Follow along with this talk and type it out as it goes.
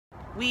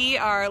We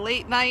are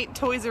late night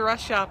Toys R Us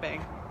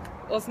shopping.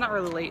 Well, it's not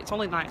really late, it's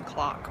only 9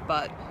 o'clock,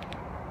 but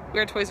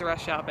we're Toys R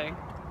Us shopping.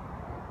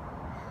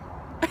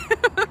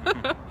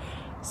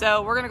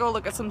 So we're gonna go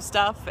look at some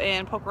stuff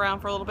and poke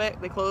around for a little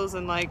bit. They close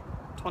in like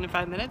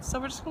 25 minutes, so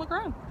we're just gonna look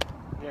around.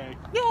 Yay.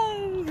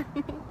 Yay!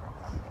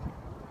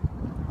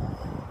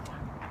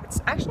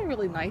 It's actually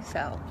really nice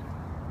out.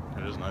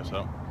 It is nice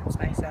out. It's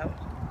nice out.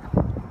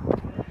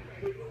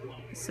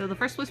 So the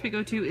first place we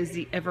go to is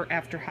the Ever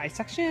After High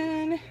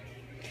section.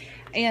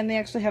 And they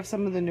actually have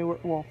some of the newer,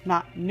 well,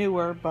 not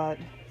newer, but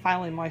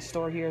finally my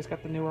store here has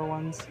got the newer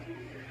ones.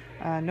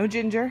 No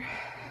ginger.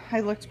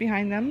 I looked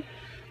behind them.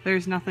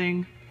 There's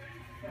nothing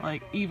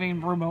like even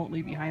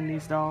remotely behind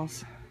these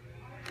dolls.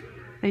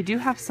 They do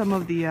have some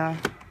of the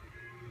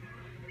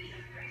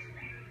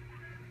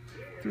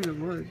through the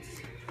woods.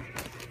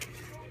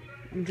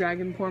 I'm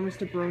dragging poor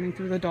Mr. Brony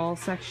through the doll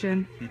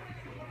section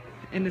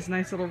in his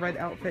nice little red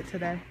outfit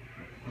today.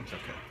 It's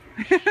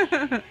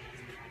okay.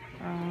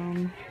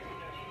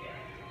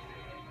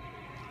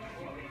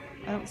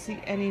 I don't see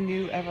any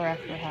new Ever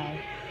After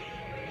High.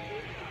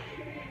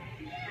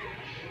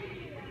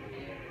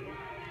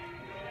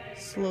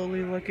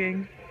 Slowly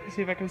looking to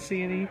see if I can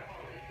see any,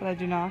 but I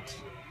do not.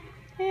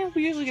 Yeah,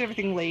 we usually get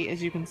everything late,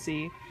 as you can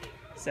see,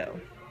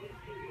 so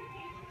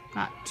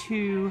not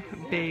too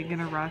big in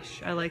a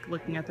rush. I like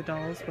looking at the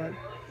dolls, but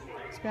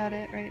that's about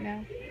it right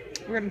now.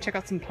 We're gonna check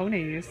out some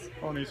ponies.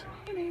 Ponies.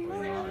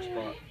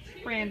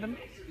 Random.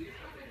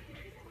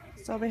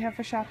 That's all they have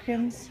for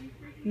Shopkins.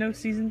 No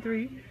season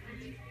 3.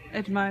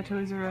 At my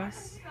Toys R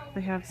Us,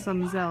 they have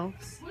some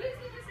Zelfs.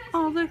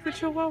 Oh, look, the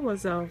Chihuahua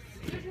Zelf.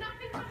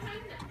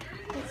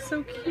 That's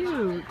so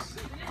cute.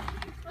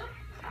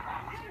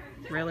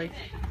 Really?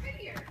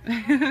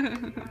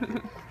 I'm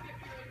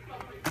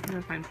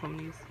gonna find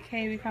ponies.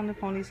 Okay, we found the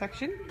pony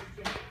section.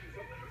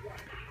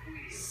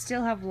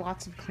 Still have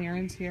lots of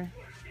clearance here.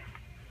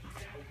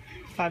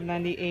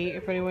 $5.98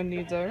 if anyone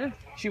needs her.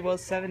 She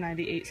was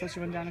 $7.98, so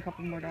she went down a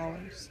couple more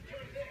dollars.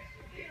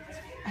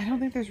 I don't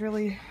think there's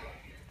really...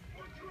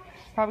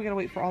 Probably gotta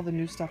wait for all the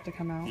new stuff to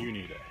come out. You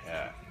need a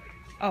hat.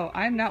 Oh,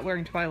 I'm not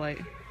wearing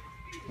Twilight.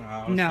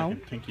 I was No.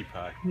 thinking Pinkie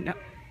Pie. No.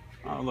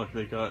 Oh, look,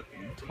 they got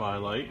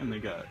Twilight, and they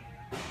got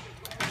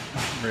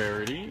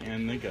Rarity,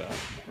 and they got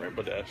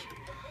Rainbow Dash.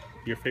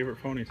 Your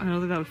favorite ponies. I don't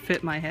think that would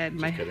fit my head.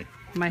 Just kidding.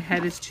 My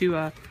head is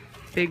too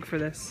big for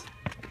this.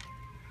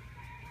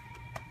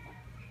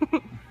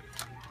 I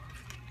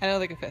don't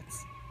think it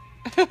fits.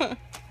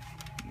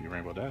 Your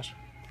Rainbow Dash.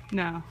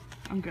 No,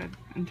 I'm good.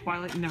 And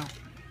Twilight, no.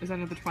 Is that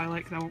another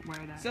Twilight? Because I won't wear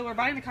that. So we're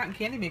buying the cotton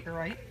candy maker,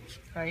 right?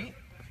 Right?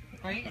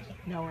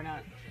 No, we're not.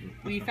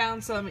 We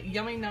found some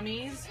Yummy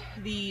Nummies,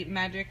 the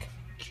Magic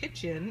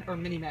Kitchen, or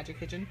Mini Magic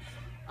Kitchen.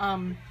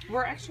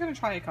 We're actually going to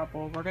try a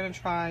couple. We're going to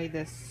try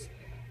this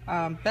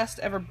Best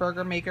Ever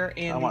Burger Maker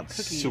and I want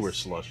cookies. sewer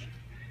slush.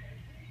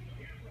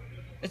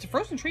 It's a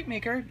frozen treat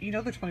maker. You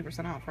know they're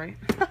 20% off, right?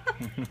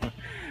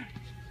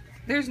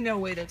 There's no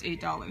way that's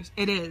 $8.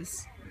 It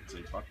is. It's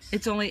 $8.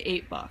 It's only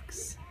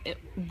 $8. It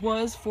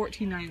was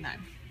 $14.99.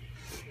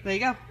 There you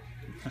go.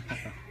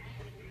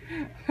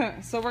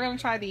 So we're gonna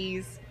try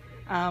these.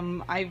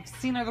 I've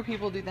seen other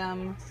people do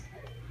them,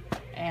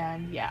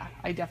 and yeah,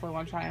 I definitely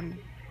want to try them.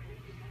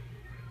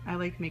 I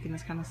like making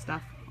this kind of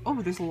stuff. Oh,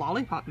 there's a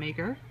lollipop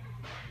maker.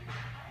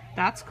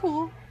 That's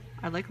cool.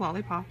 I like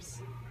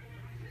lollipops.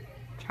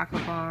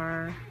 Chocolate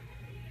bar.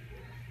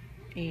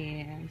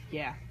 And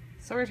yeah,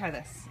 so we're gonna try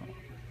this.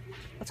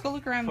 Let's go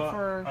look around But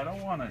for... I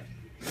don't want to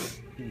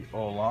eat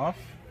all off.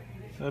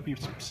 That'd be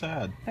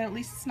sad. But at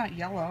least it's not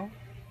yellow.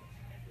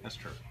 That's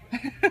true.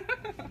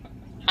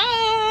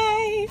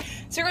 Hi!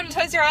 So we're going to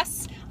Toys R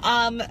Us.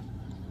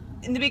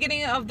 In the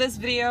beginning of this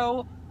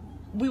video,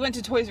 we went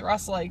to Toys R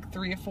Us like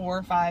 3 or 4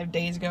 or 5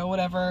 days ago,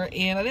 whatever,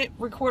 and I didn't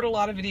record a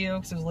lot of video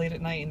because it was late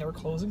at night and they were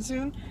closing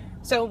soon.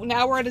 So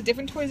now we're at a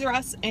different Toys R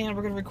Us and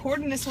we're going to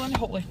record in this one,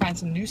 hopefully find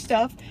some new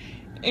stuff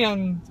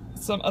and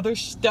some other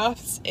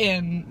stuffs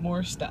and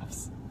more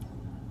stuffs.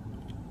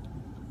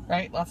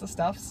 Right? Lots of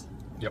stuffs.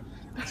 Yep.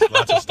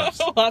 Lots of stuff.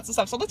 Lots of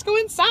stuff. So let's go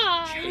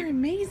inside. They're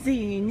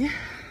amazing.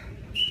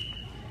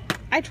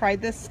 I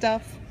tried this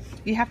stuff.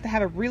 You have to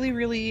have a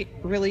really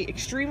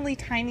extremely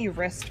tiny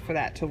wrist for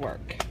that to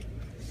work.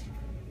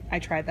 I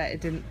tried that. It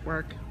didn't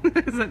work.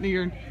 Is that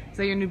your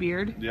new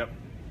beard? Yep.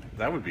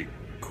 That would be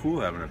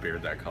cool having a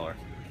beard that color.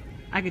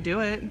 I could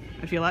do it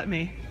if you let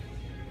me.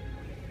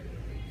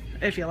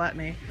 If you let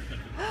me.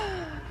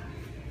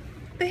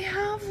 They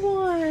have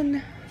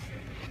one.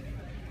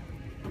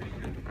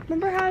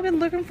 Remember how I've been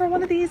looking for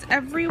one of these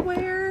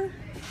everywhere?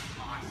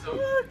 Awesome.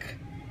 Look.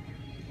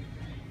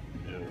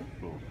 Yeah,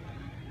 cool.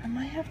 I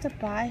might have to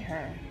buy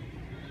her.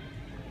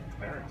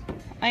 There.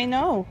 I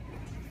know.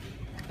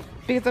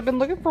 Because I've been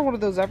looking for one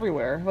of those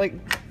everywhere. Like,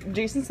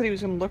 Jason said he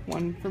was going to look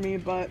one for me,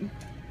 but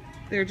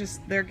they're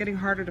getting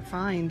harder to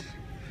find.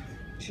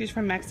 She's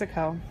from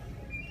Mexico.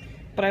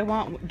 But I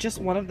want just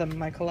one of them in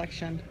my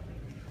collection.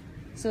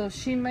 So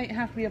she might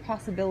have to be a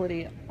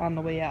possibility on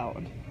the way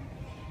out.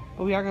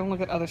 But we are going to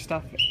look at other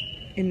stuff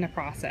in the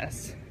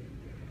process.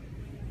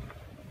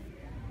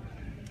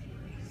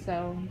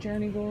 So,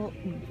 Journey Ghoul.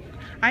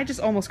 I just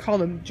almost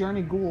called them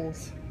Journey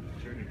Ghouls.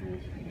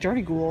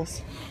 Journey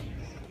Ghouls.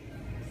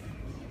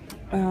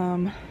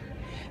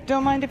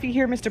 Don't mind if you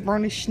hear Mr.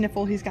 Bernie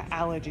sniffle, he's got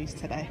allergies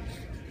today.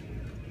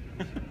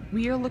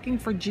 We are looking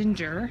for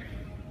Ginger.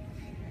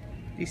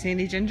 Do you see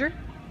any Ginger?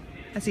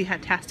 I see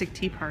Hatastic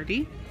Tea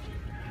Party.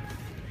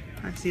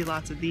 I see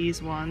lots of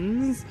these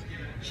ones.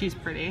 She's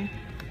pretty.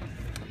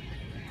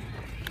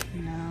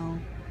 No.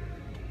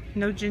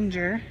 No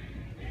Ginger.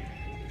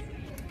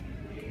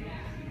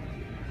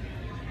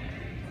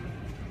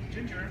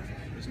 Ginger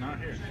is not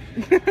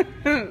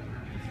here.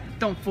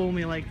 Don't fool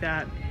me like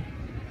that.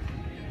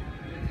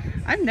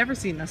 I've never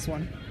seen this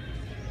one.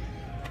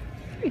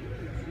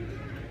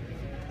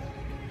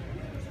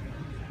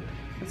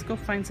 Let's go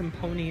find some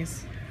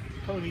ponies.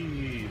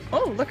 Ponies.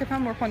 Oh, look, I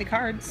found more pony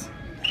cards.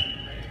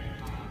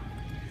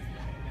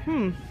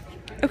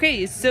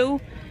 Okay, so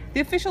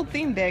the official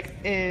theme deck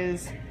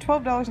is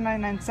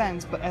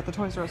 $12.99, but at the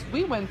Toys R Us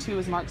we went to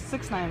is marked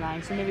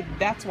 $6.99, so maybe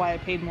that's why I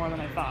paid more than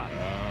I thought.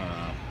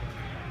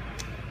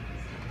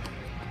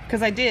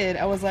 Because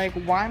I was like,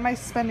 why am I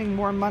spending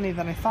more money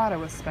than I thought I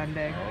was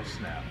spending? Oh,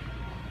 snap.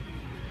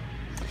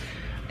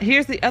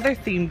 Here's the other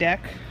theme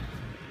deck.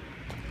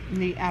 In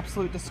the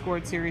Absolute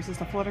Discord series is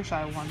the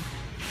Fluttershy one,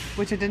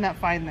 which I did not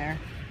find there.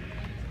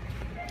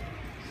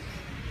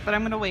 But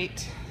I'm gonna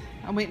wait.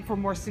 I'm waiting for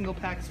more single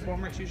packs.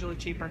 Walmart's usually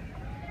cheaper.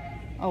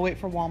 I'll wait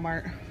for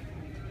Walmart.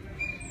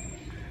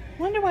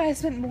 Wonder why I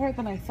spent more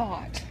than I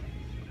thought.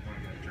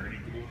 Journey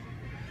Ghoul?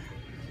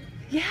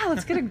 Yeah,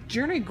 let's get a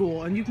Journey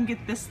Ghoul and you can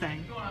get this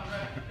thing.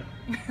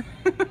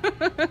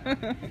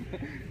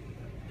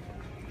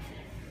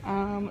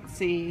 Let's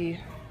see.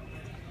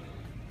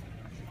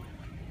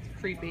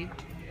 Creepy.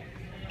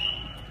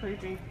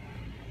 Creepy.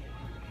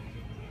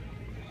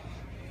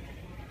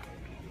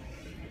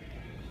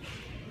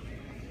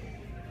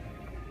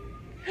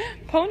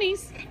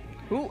 Ponies!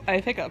 Ooh, I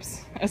have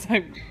hiccups. As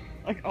I'm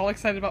like all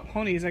excited about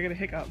ponies, I get a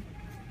hiccup.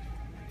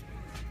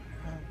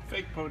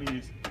 Fake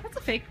ponies. That's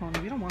a fake pony.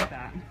 We don't want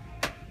that.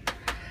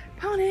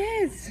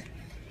 Ponies!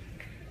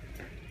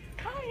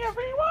 Hi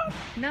everyone!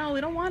 No,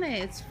 we don't want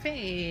it. It's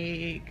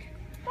fake.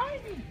 Buy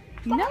me!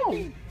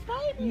 No!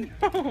 Buy me!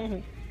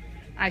 No!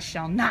 I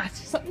shall not.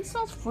 Something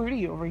smells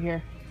fruity over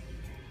here.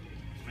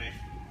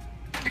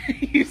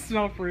 You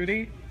smell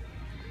fruity?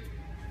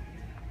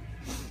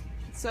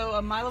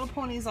 So My Little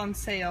Pony's on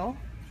sale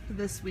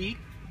this week.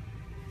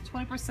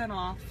 20%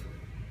 off.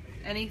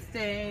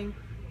 Anything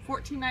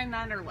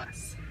 $14.99 or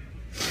less.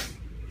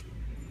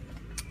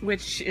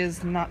 Which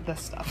is not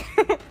this stuff.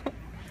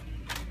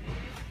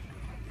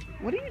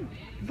 What are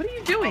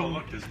you doing? Oh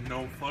look, there's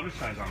no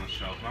Fluttershy's on the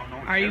shelf. No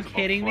one Are you cares about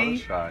kidding me?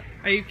 Fluttershy.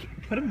 Are you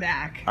put them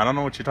back? I don't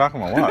know what you're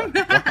talking about. What?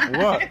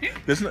 What?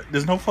 There's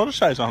no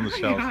Fluttershy's on the Oh my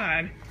shelf.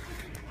 God.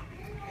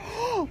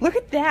 Look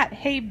at that.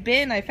 Hey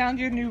Ben, I found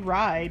your new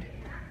ride.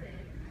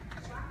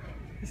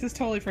 This is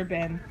totally for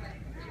Ben.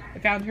 I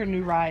found her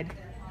new ride.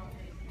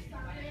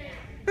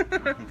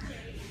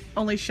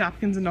 Only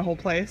Shopkins in the whole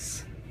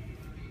place.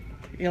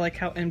 You like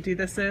how empty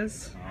this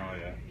is? Oh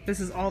yeah.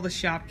 This is all the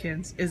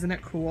Shopkins. Isn't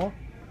it cool?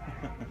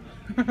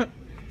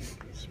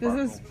 This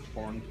is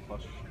orange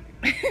plush.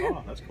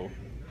 Oh, that's cool.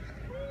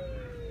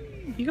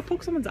 You can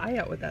poke someone's eye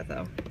out with that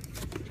though.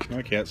 No,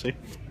 I can't see.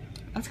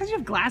 That's because you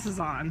have glasses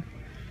on.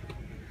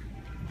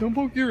 Don't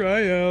poke your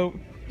eye out.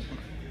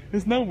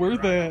 It's not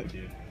worth it.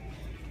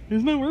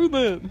 It's not worth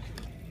it.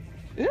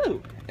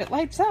 Ooh, it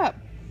lights up.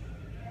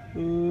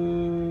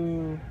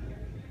 Ooh.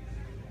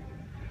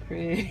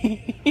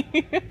 Pretty.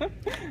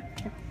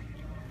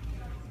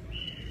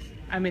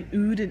 I'm an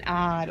ood and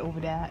odd over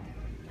that.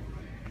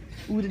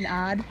 Ood and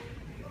odd.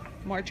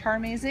 More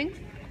charmazing.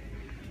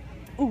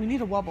 Oh, we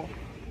need a wobble.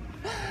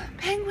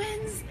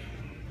 Penguins!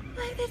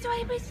 Like this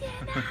way we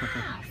stand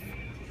off.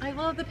 I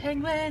love the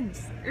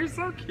penguins. They're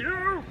so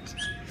cute.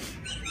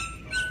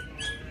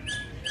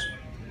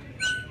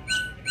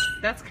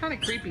 That's kind of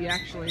creepy,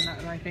 actually, now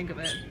that I think of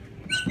it.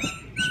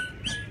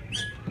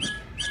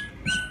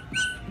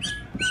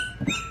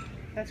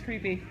 That's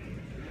creepy.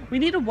 We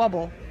need a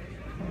wobble.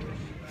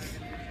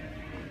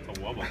 It's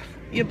a wobble.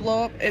 You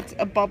blow up, it's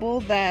a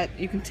bubble that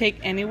you can take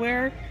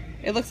anywhere.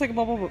 It looks like a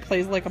bubble but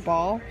plays like a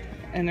ball.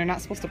 And they're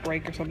not supposed to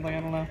break or something, I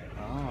don't know.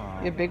 Oh.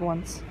 You have big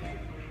ones.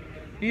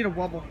 You need a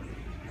wobble.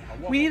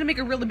 We need to make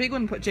a really big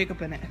one and put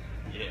Jacob in it.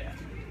 Yeah.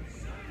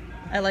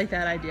 I like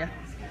that idea.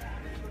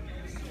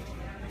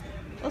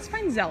 Let's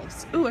find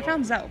Zelfs. Ooh, I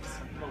found Zelfs.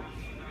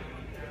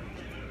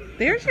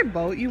 There's your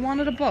boat. You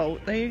wanted a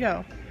boat. There you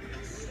go.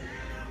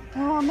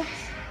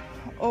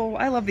 Oh,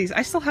 I love these.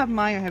 I still have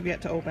mine I have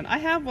yet to open. I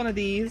have one of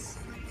these.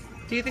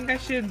 Do you think I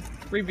should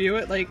review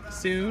it, like,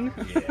 soon?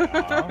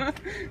 Yeah.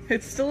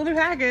 It's still in the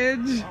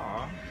package.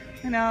 Aww.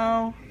 I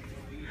know.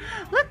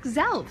 Look,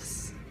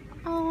 Zelfs.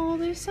 Oh,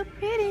 they're so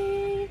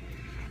pretty.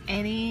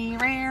 Any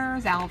rare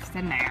Zelfs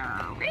in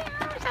there. Rare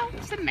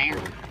Zelfs in there.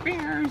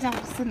 Rare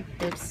Zelfs in...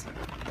 Oops.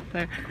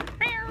 There.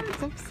 Rare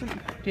Zelfs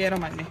in... Yeah, don't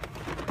mind me.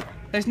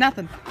 There's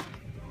nothing.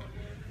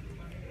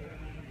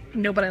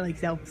 No, but I like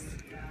Zelfs.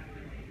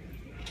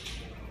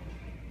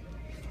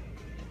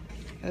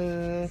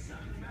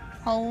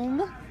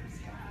 Home.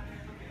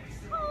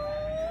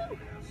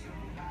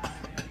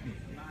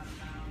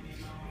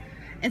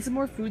 And some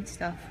more food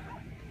stuff.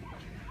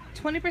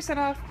 20%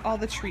 off all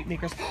the treat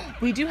makers.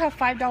 We do have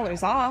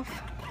 $5 off.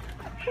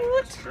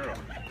 What? Sure.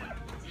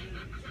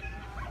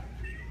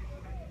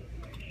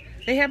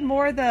 They have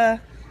more of the...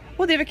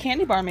 Well, they have a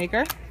candy bar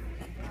maker.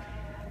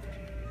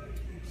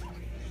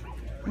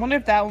 I wonder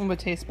if that one would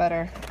taste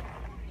better.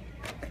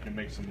 You can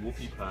make some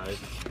whoopie pies.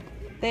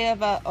 They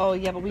have a... Oh,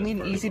 yeah, but we need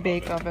an easy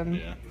bake oven.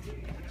 Yeah.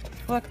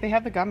 Look, they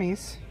have the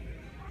gummies.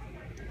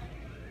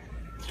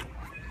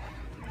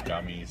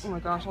 Gummies. Oh my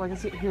gosh, all I can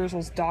see here's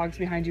those dogs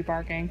behind you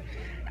barking.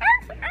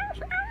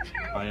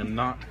 I am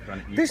not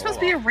gonna eat. There's supposed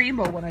to be a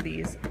rainbow one of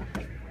these.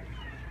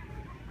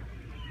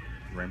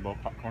 Rainbow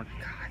popcorn.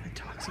 God, the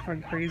dogs are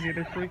going crazy.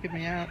 They're freaking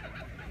me out.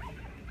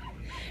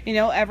 You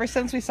know, ever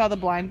since we saw the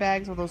blind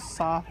bags with those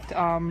soft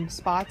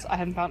spots, I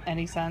haven't found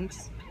any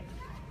scents.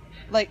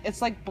 Like,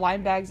 it's like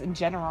blind bags in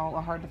general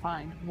are hard to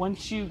find.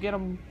 Once you get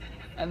them,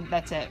 and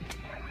that's it.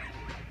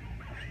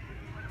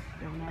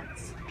 They're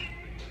nuts.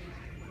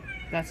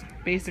 That's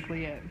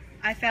basically it.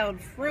 I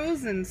found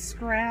frozen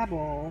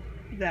Scrabble.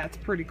 That's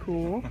pretty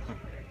cool.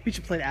 We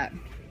should play that.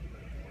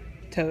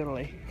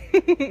 Totally.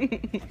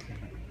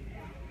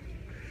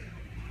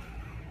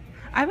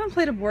 I haven't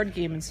played a board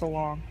game in so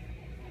long.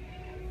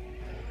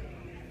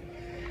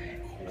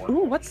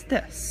 Ooh, what's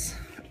this?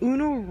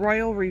 Uno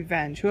Royal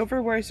Revenge.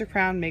 Whoever wears the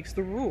crown makes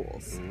the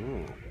rules.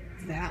 Ooh.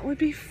 That would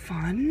be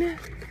fun.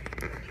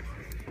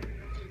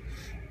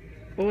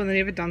 Oh, and then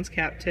you have a dunce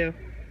cap too.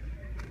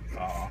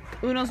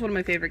 Uno's one of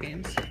my favorite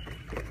games.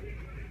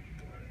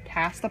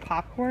 Pass the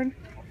popcorn?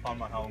 I'll find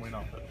my Halloween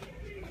outfit.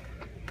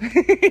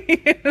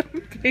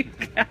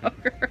 Big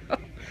cowgirl.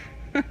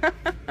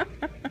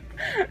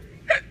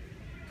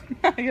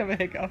 I have a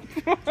hiccup.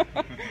 Did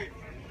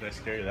I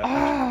scare you that much?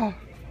 Oh,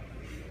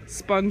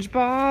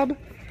 SpongeBob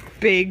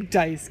big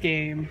dice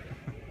game.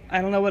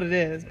 I don't know what it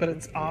is, but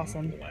it's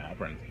awesome.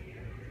 Labyrinth.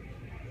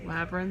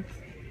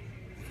 Labyrinth.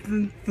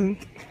 I can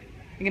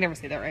never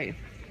say that right.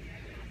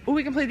 Oh,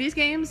 we can play these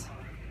games.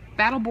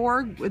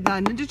 Battleborg with the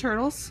Ninja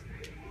Turtles.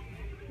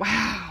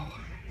 Wow.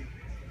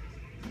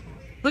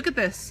 Look at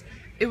this.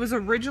 It was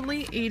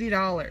originally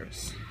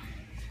 $80.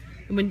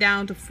 It went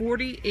down to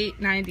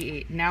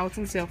 $48.98. Now it's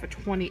on sale for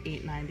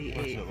 $28.98.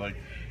 What's it like?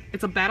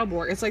 It's a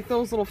Battleborg. It's like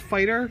those little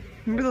fighter.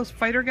 Remember those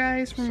fighter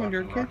guys from when you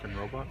were a kid? Rockin'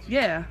 robots?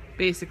 Yeah,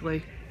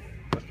 basically.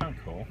 That's kind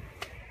of cool.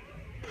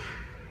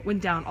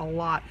 Went down a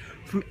lot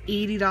from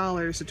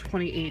 $80 to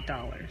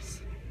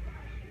 $28.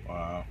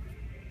 Wow.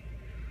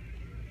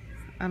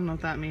 I don't know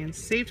what that means.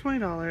 Save $20.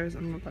 I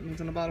don't know what that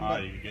means on the bottom.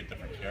 But... You get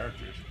different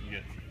characters. You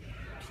get.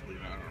 Just leave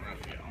it out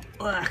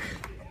Ugh.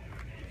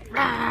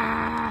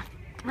 Rah,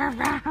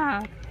 rah,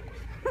 rah.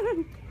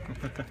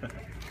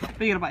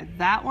 But you gotta buy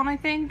that one, I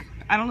think.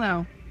 I don't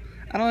know.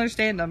 I don't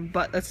understand them,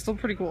 but that's still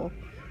pretty cool.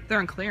 They're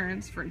on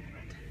clearance for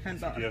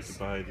 $10. You have to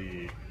buy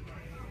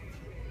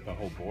the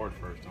whole board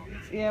first, don't you?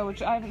 Yeah,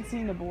 which I haven't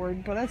seen the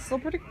board, but that's still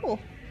pretty cool.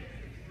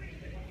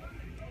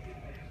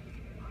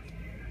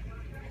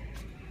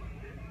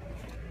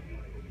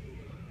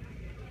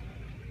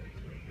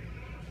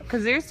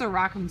 Because there's the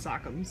Rock'em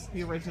Sock'ems,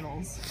 the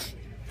originals,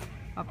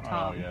 up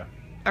top. Oh, yeah.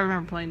 I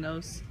remember playing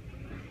those.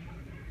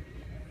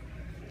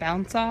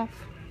 Bounce off,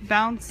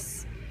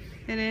 bounce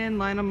it in,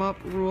 line them up,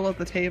 rule at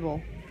the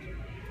table.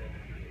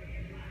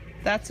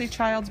 That's a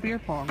child's beer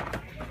pong.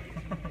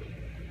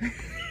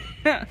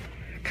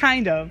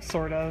 Kind of,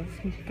 sort of,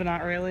 but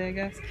not really, I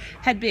guess.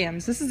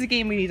 Headbands. This is a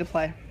game we need to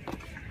play.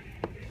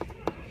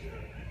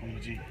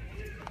 Ouija.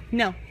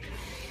 No.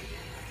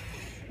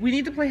 We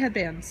need to play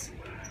headbands.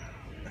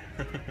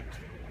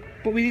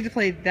 But we need to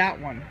play that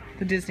one,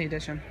 the Disney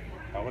edition.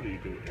 How would you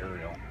do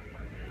Ariel?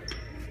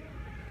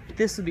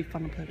 This would be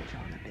fun to play with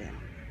John a bit.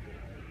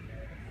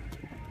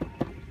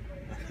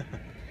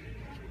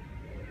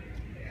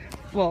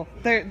 Well,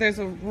 there's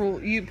a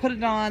rule. You put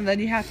it on,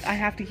 then I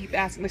have to keep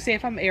asking. Like, say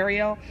if I'm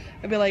Ariel,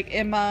 I'd be like,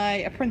 "Am I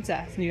a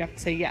princess?" And you have to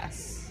say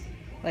yes.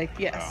 Like,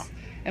 yes. Oh.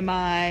 Am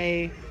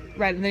I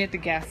red? And then you have to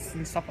guess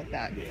and stuff like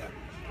that. Yeah.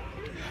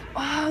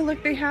 Oh,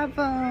 look, they have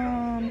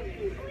the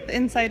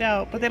Inside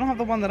Out, but they don't have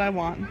the one that I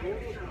want.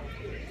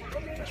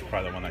 That's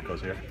probably the one that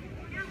goes here.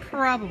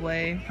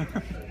 Probably.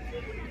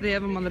 They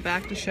have them on the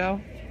back to show.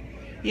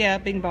 Yeah,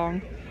 Bing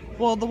Bong.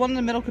 Well, the one in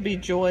the middle could be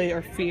Joy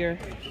or Fear.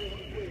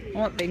 I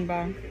want Bing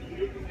Bong.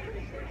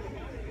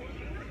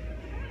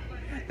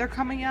 They're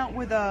coming out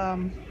with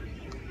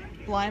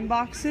blind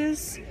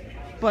boxes,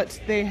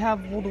 but they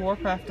have World of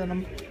Warcraft in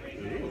them.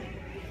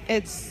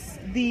 It's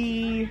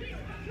the...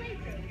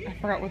 I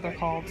forgot what they're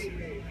called.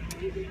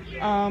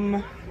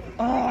 Oh,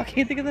 I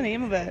can't think of the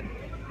name of it.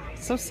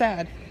 It's so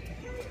sad.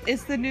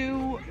 It's the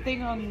new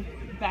thing on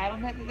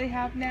Battle.net that they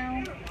have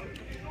now.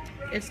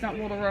 It's not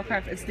World of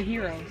Warcraft, it's the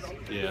Heroes.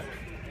 Yeah.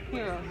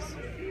 Heroes.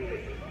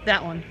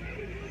 That one.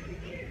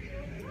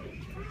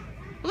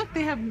 Look,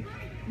 they have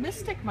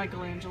Mystic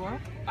Michelangelo.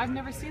 I've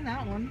never seen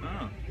that one.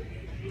 Oh.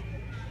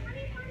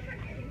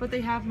 But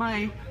they have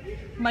my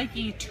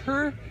Mikey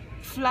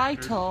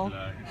Flytle.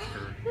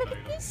 Look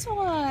at this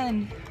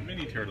one.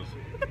 Mini turtles.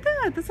 Look at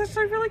that. That's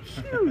actually really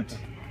cute.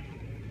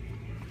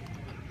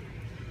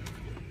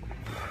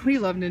 We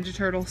love Ninja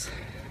Turtles.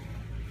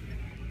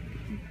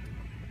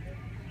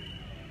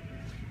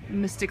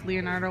 Mystic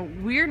Leonardo.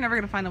 We're never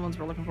going to find the ones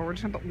we're looking for. We're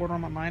just going to order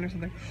them online or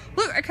something.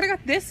 Look, I could have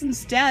got this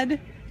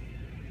instead.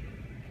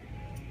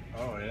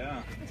 Oh,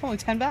 yeah. It's only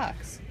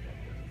 $10.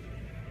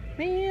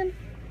 Man.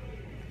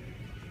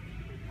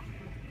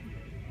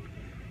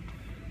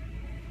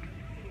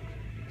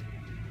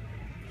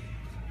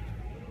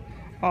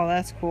 Oh,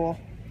 that's cool.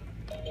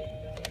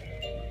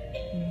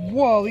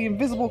 Whoa, the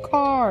invisible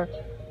car.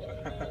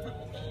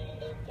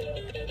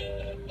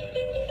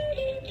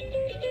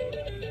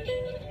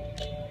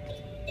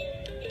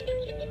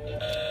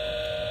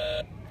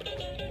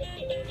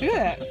 Look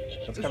at that.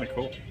 That's kind of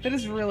cool. That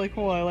is really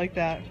cool. I like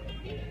that.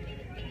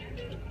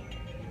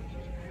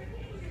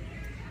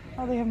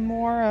 Oh, they have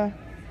more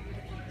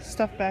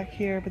stuff back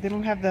here, but they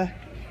don't have the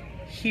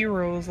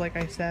heroes like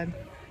I said.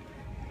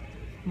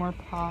 More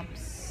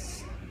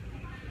pops.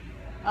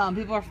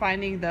 People are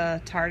finding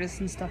the TARDIS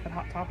and stuff at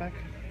Hot Topic.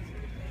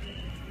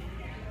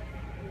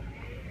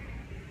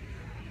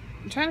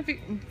 I'm trying to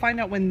find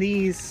out when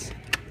the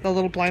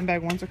little blind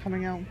bag ones are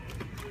coming out.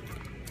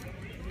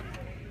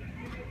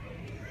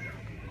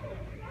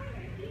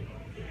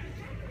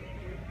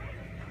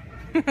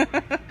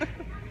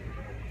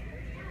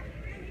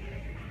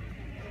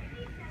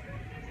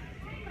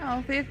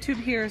 Oh, they have tube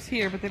heroes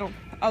here, but they don't.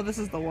 Oh, this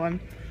is the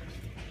one.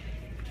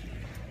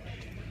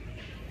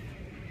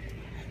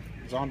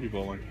 Zombie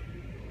bowling.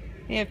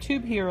 They have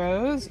tube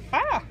heroes.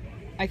 Ah!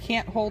 I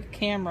can't hold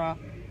camera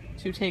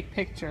to take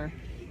picture.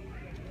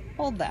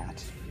 Hold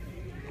that.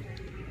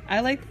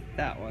 I like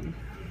that one.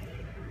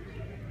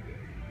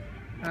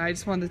 I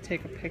just wanted to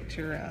take a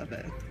picture of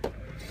it.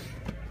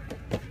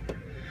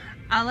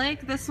 I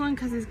like this one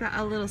because he's got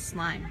a little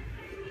slime.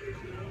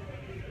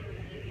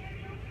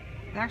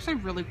 They're actually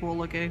really cool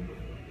looking.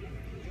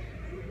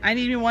 I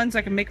need new ones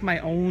I can make my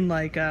own,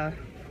 like, my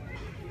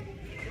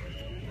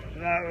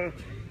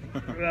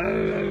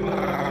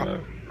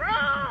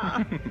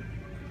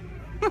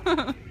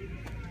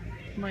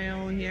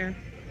own here.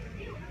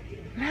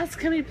 What else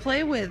can we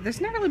play with?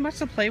 There's not really much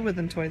to play with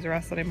in Toys R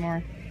Us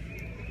anymore.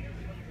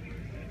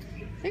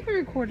 I think we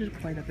recorded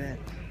quite a bit.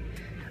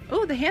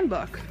 Oh, the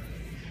handbook.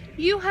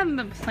 You haven't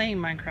been playing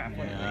Minecraft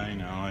lately. Yeah, I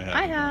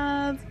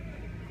know.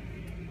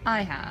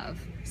 I have.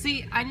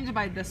 See, I need to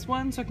buy this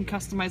one so I can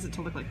customize it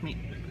to look like me.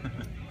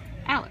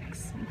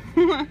 Alex.